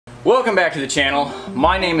Welcome back to the channel.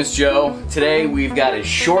 My name is Joe. Today we've got a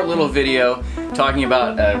short little video talking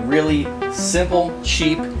about a really simple,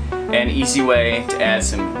 cheap, and easy way to add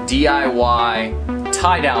some DIY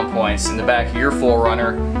tie-down points in the back of your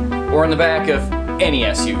 4Runner or in the back of any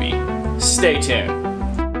SUV. Stay tuned.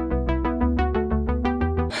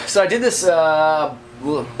 So I did this about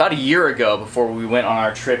a year ago before we went on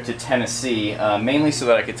our trip to Tennessee, mainly so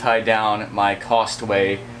that I could tie down my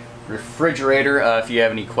Costway refrigerator. If you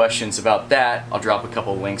have any questions about that, I'll drop a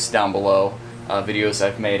couple links down below, videos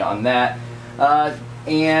I've made on that.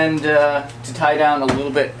 And to tie down a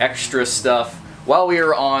little bit extra stuff while we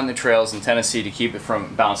were on the trails in Tennessee to keep it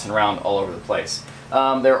from bouncing around all over the place.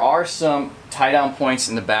 There are some tie down points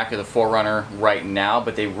in the back of the 4Runner right now,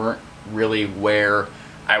 but they weren't really where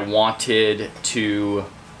I wanted to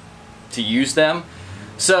use them.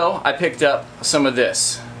 So I picked up some of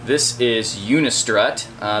this. This is Unistrut.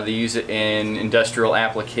 They use it in industrial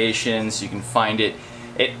applications. You can find it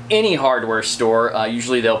at any hardware store.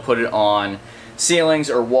 Usually they'll put it on ceilings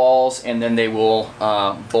or walls, and then they will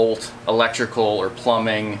bolt electrical or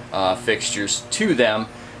plumbing fixtures to them.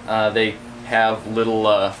 They have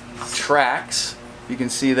little tracks, you can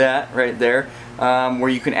see that right there, where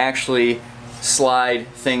you can actually slide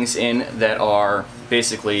things in that are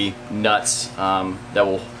basically nuts that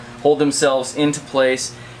will hold themselves into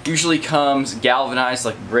place. Usually comes galvanized,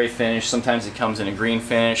 like a gray finish. Sometimes it comes in a green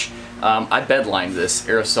finish. I bedlined this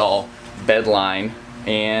aerosol bedline,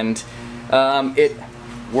 and it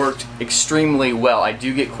worked extremely well. I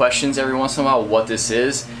do get questions every once in a while what this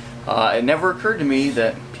is. It never occurred to me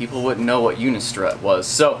that people wouldn't know what Unistrut was.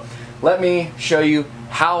 So let me show you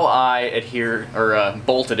how I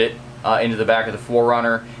bolted it into the back of the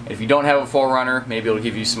 4Runner. If you don't have a 4Runner, maybe it'll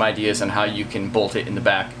give you some ideas on how you can bolt it in the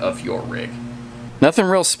back of your rig. Nothing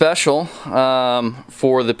real special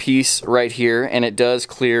for the piece right here, and it does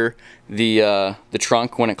clear the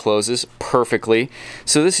trunk when it closes perfectly.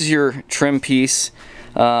 So this is your trim piece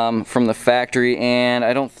from the factory, and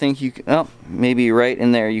I don't think you can, oh, maybe right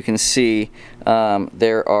in there you can see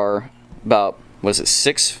there are about, what is it,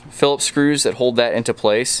 6 Phillips screws that hold that into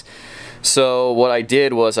place. So what I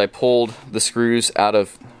did was I pulled the screws out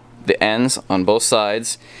of the ends on both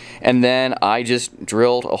sides, and then I just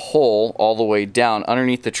drilled a hole all the way down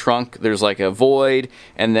underneath the trunk. There's like a void,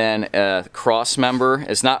 and then a cross member.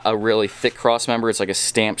 It's not a really thick cross member, it's like a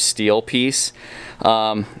stamped steel piece,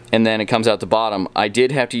 and then it comes out the bottom. I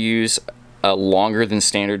did have to use a longer than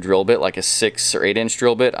standard drill bit, like a 6 or 8 inch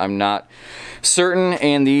drill bit. I'm not certain,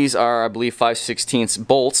 and these are, I believe, 5/16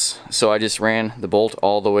 bolts, so I just ran the bolt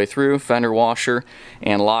all the way through, fender washer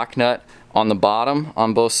and lock nut on the bottom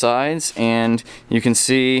on both sides, and you can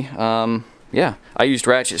see, yeah, I used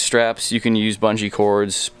ratchet straps. You can use bungee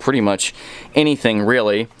cords, pretty much anything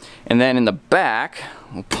really. And then in the back,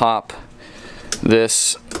 we'll pop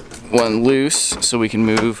this one loose so we can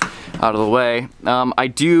move out of the way. I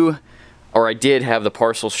did have the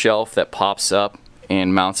parcel shelf that pops up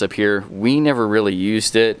and mounts up here. We never really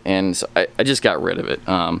used it, and so I just got rid of it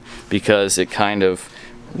because it kind of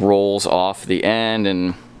rolls off the end,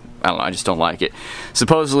 and I don't know, I just don't like it.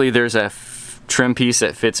 Supposedly there's a trim piece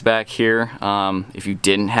that fits back here if you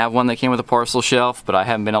didn't have one that came with a parcel shelf, but I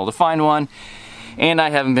haven't been able to find one, and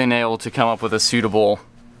I haven't been able to come up with a suitable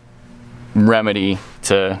remedy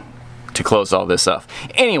to close all this up.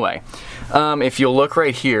 Anyway, if you'll look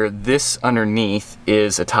right here, this underneath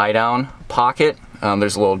is a tie-down pocket.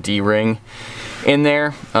 There's a little D-ring in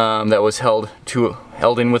there that was held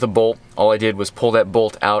in with a bolt. All I did was pull that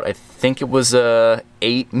bolt out. I think it was a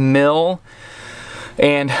 8 mil,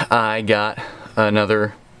 and I got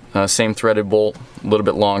another same threaded bolt, a little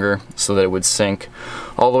bit longer, so that it would sink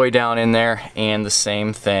all the way down in there, and the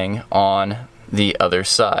same thing on the other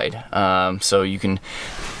side. So you can,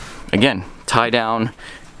 again, tie down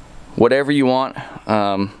whatever you want.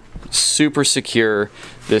 Super secure.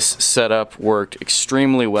 This setup worked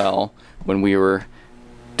extremely well when we were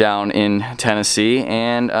down in Tennessee,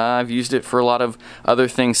 and I've used it for a lot of other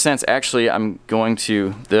things since. Actually, I'm going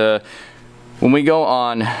to, when we go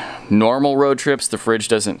on normal road trips, the fridge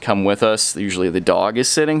doesn't come with us. Usually the dog is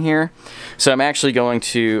sitting here. So I'm actually going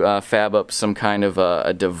to fab up some kind of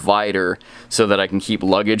a divider so that I can keep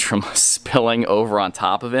luggage from spilling over on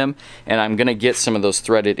top of him. And I'm gonna get some of those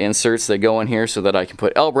threaded inserts that go in here so that I can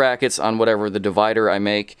put L brackets on whatever the divider I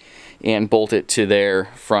make and bolt it to their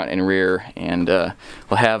front and rear, and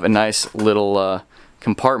we'll have a nice little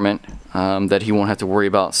compartment that he won't have to worry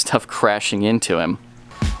about stuff crashing into him.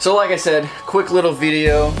 So like I said, quick little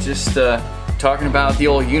video just talking about the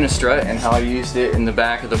old Unistrut and how I used it in the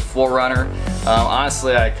back of the 4Runner.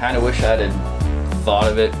 Honestly, I kind of wish I had thought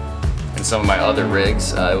of it than some of my other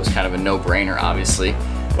rigs. It was kind of a no-brainer, obviously,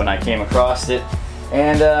 when I came across it.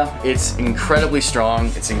 And it's incredibly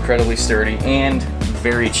strong, it's incredibly sturdy, and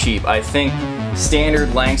very cheap. I think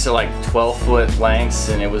standard lengths are like 12-foot lengths,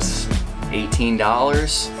 and it was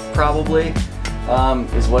 $18 probably,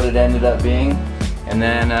 is what it ended up being. And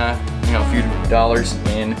then, you know, a few dollars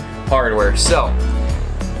in hardware. So,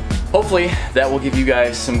 hopefully that will give you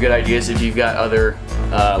guys some good ideas. If you've got other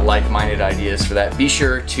like-minded ideas for that, be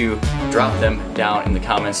sure to drop them down in the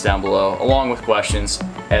comments down below, along with questions,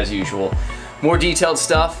 as usual. More detailed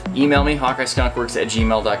stuff, email me,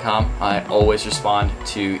 hawkeyeskunkworks@gmail.com. I always respond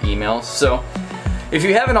to emails. So if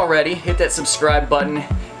you haven't already, hit that subscribe button,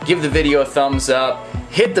 give the video a thumbs up,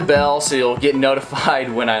 hit the bell so you'll get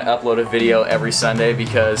notified when I upload a video every Sunday,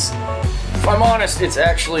 because if I'm honest, it's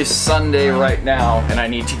actually Sunday right now and I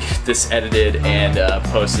need to get this edited and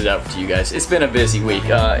posted up to you guys. It's been a busy week.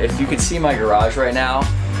 If you could see my garage right now,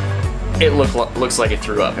 it looks like it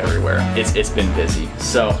threw up everywhere. It's been busy.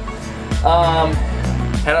 So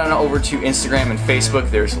head on over to Instagram and Facebook.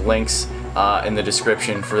 There's links in the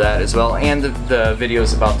description for that as well, and the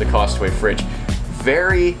videos about the Costway fridge.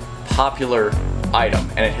 Very popular item,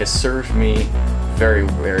 and it has served me very,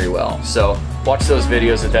 very well. So watch those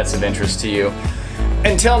videos if that's of interest to you.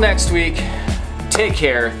 Until next week, take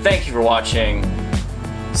care. Thank you for watching.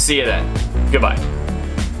 See you then. Goodbye.